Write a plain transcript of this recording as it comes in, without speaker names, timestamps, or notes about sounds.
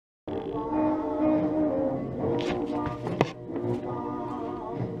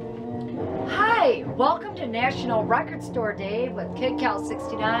Welcome to National Record Store Day with Kid Cal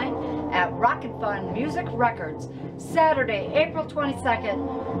 69 at Rockin' Fun Music Records, Saturday, April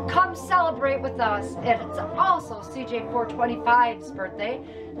 22nd. Come celebrate with us. And it's also CJ 425's birthday.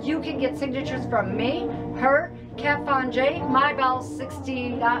 You can get signatures from me, her, Cat Von J, My Bell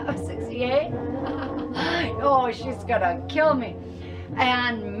 68. Oh, she's gonna kill me.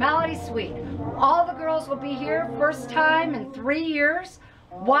 And Melody Sweet. All the girls will be here, first time in 3 years.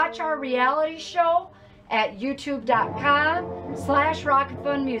 Watch our reality show at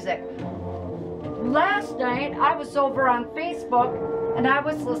youtube.com/rockinfunmusic. Last night I was over on Facebook and I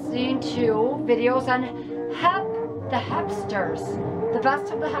was listening to videos on the Hepsters, the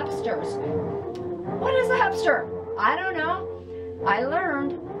best of the Hepsters. What is a Hepster? I don't know. I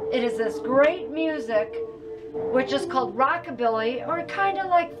learned it is this great music which is called rockabilly, or kind of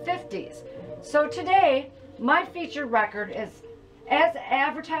like 50s. So today my featured record is as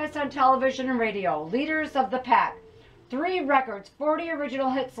advertised on television and radio, Leaders of the Pack. 3 records, 40 original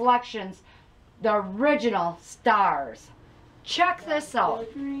hit selections, the original stars. Check this out.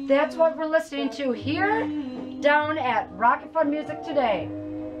 That's what we're listening to here down at Rockin' Fun Music today.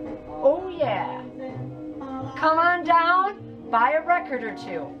 Oh yeah. Come on down, buy a record or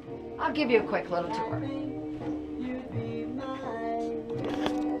two. I'll give you a quick little tour.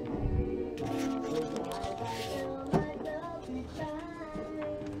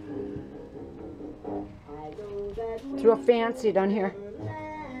 It's real fancy down here.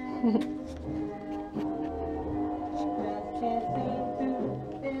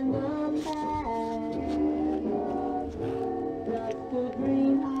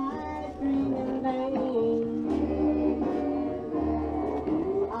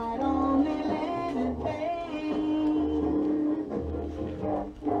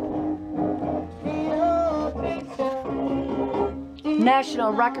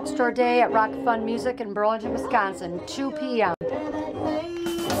 National Record Store Day at Rockin' Fun Music in Burlington, Wisconsin, 2 p.m.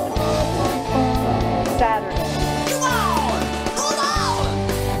 Saturday. Come on! Hold on!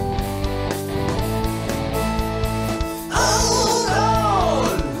 Hold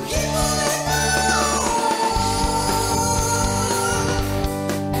on! Keep moving on!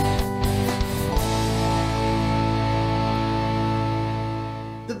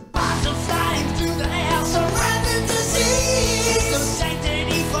 The bottles flying through the air, surrounded disease. The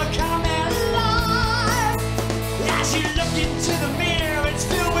sanctity for coming alive. As you look into the mirror, it's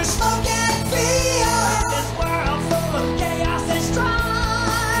filled with smoke and fear. This world full of chaos and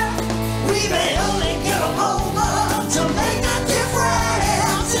strife. We may only get a moment to make a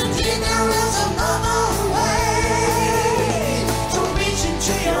difference. Indeed, there is another way to reach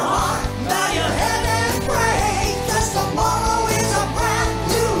into your heart, bow your head and pray. 'Cause tomorrow is a brand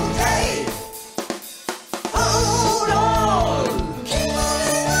new day. Hold on, keep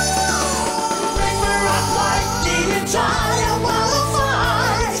moving on. Bring me up like the entire world of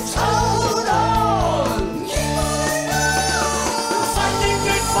fight. Hold on, keep moving on. Fight the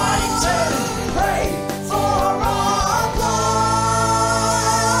good fight and pray for our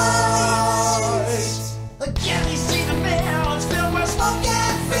lives. Again, we see the mirrors filled with smoke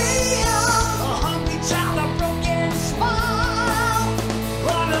and fear. A hungry child, a broken smile.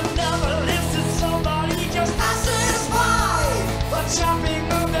 On another list is somebody just passes by. But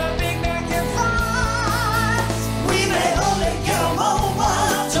jumping on the big man can fly. We may only get a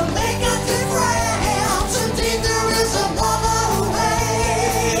moment to make a difference. Indeed, there is another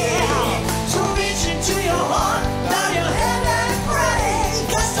way to reach into your heart, bow your head and pray.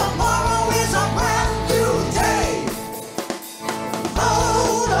 'Cause tomorrow is a brand new day.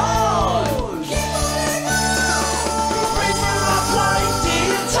 Hold on, keep moving on. Bring me up like the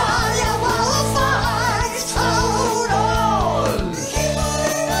entire world of fight. Hold on, keep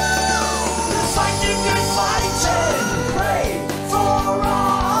moving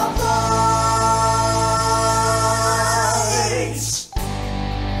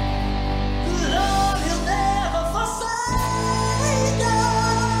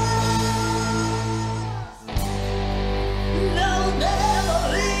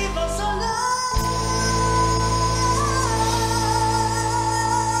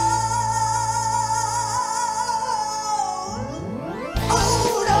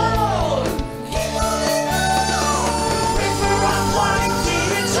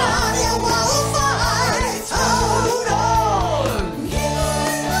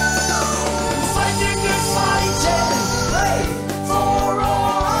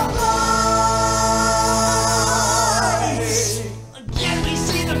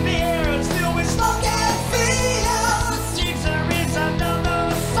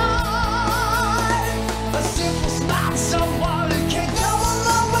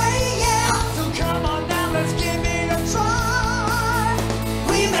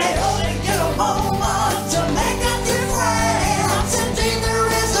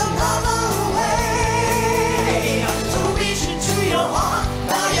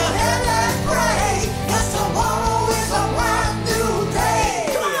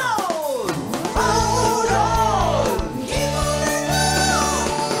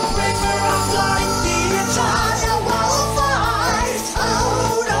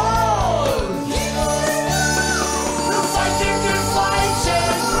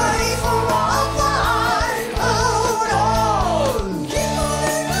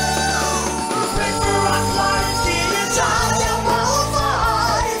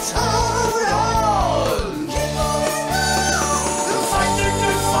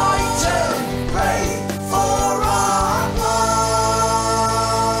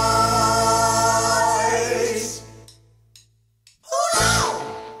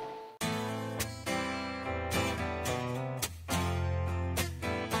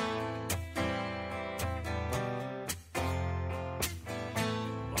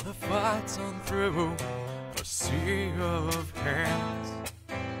rides on through a sea of hands.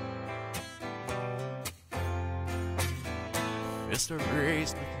 Fists are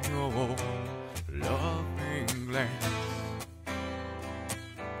raised with no loving glance.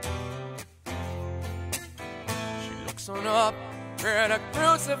 She looks on up and a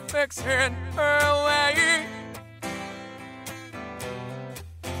crucifix in her way.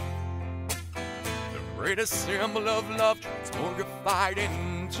 The greatest symbol of love transmogrified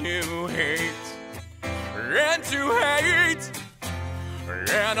into hate. Into hate.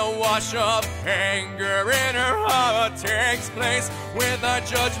 And a wash of anger in her heart takes place with a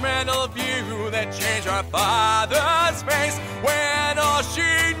judgmental view that changed her father's face. When all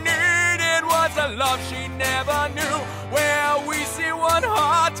she needed was a love she never knew. Where we see one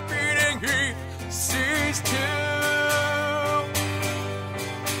heart beating, he sees two.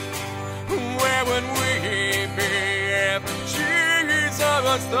 Where would we be if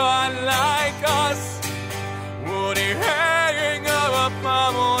Jesus thought like us? Would he hang up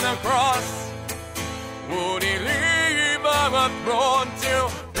on a cross? Would he leave a throne to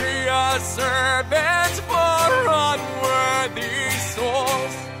be a servant for unworthy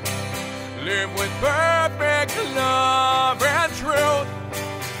souls? Live with perfect love and truth.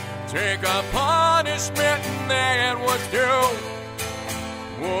 Take a punishment that was due.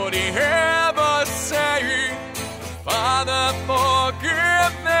 Would he ever say, Father,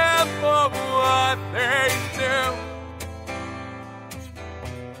 forgive them for what they do?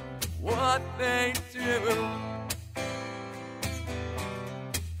 What they do.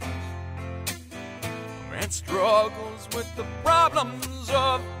 Man struggles with the problems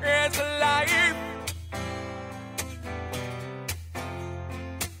of his life.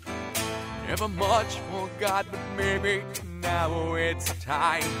 Never much for God, but maybe now it's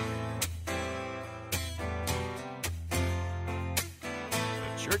time.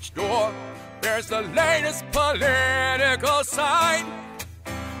 The church door bears the latest political sign.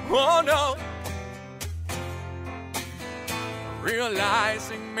 Oh no.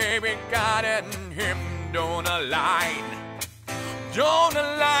 Realizing maybe God and him don't align. Don't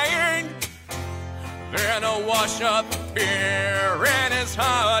align. Then a wash of fear in his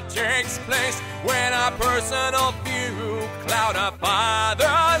heart takes place when a personal view cloud a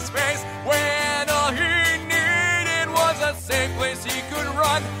father's face. When all he needed was a safe place he could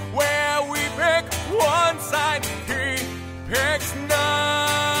run. Where we pick one side, he picks none.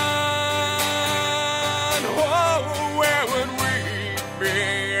 Oh, where would we be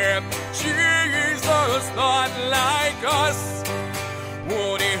if Jesus thought like us?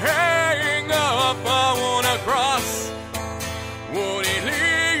 Would he hang up on a cross? Would he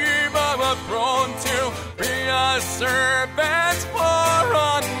leave a throne to be a servant for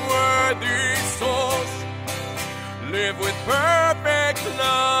unworthy souls? Live with perfect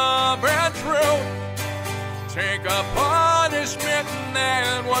love and truth. Take a punishment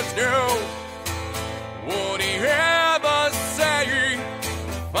that was due. Would he ever say,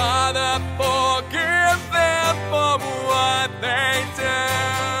 Father, forgive them for what they do?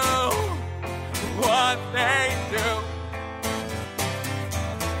 What they do.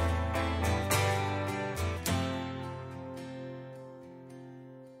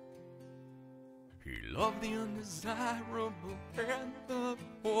 He loved the undesirable and the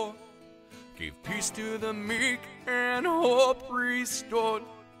poor, gave peace to the meek and hope restored,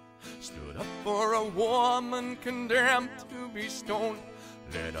 stood up for a woman condemned to be stoned,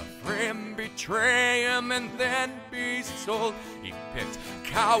 let a friend betray him and then be sold. He picked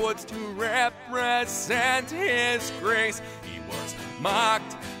cowards to represent his grace. He was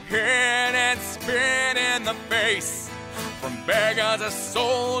mocked, hit, and spit in the face. From beggar to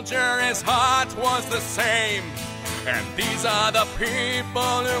soldier, his heart was the same. And these are the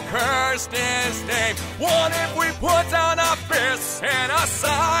people who cursed his name. What if we put down our fists and our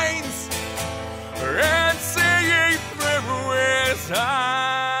signs and see through his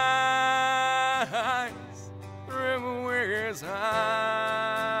eyes, through his eyes,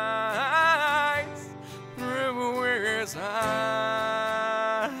 through his eyes,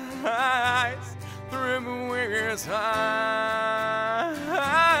 through his eyes?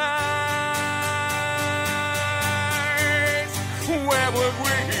 Where would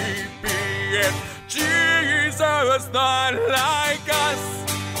we be if Jesus thought like us?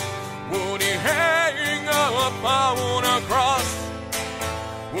 Would he hang up on a cross?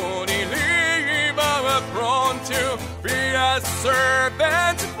 Would he leave a throne to be a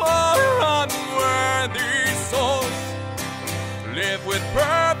servant for unworthy souls? Live with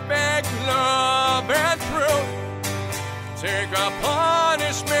perfect love and truth. Take a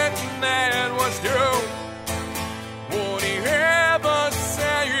punishment that was due. Would he ever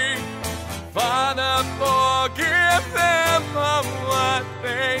say,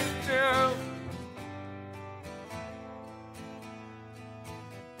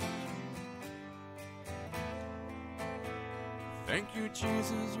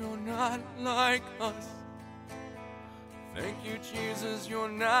 Jesus, you're not like us. Thank you, Jesus, you're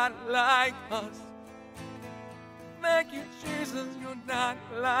not like us. Thank you, Jesus, you're not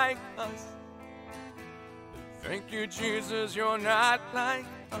like us. Thank you, Jesus, you're not like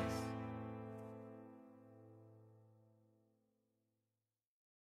us.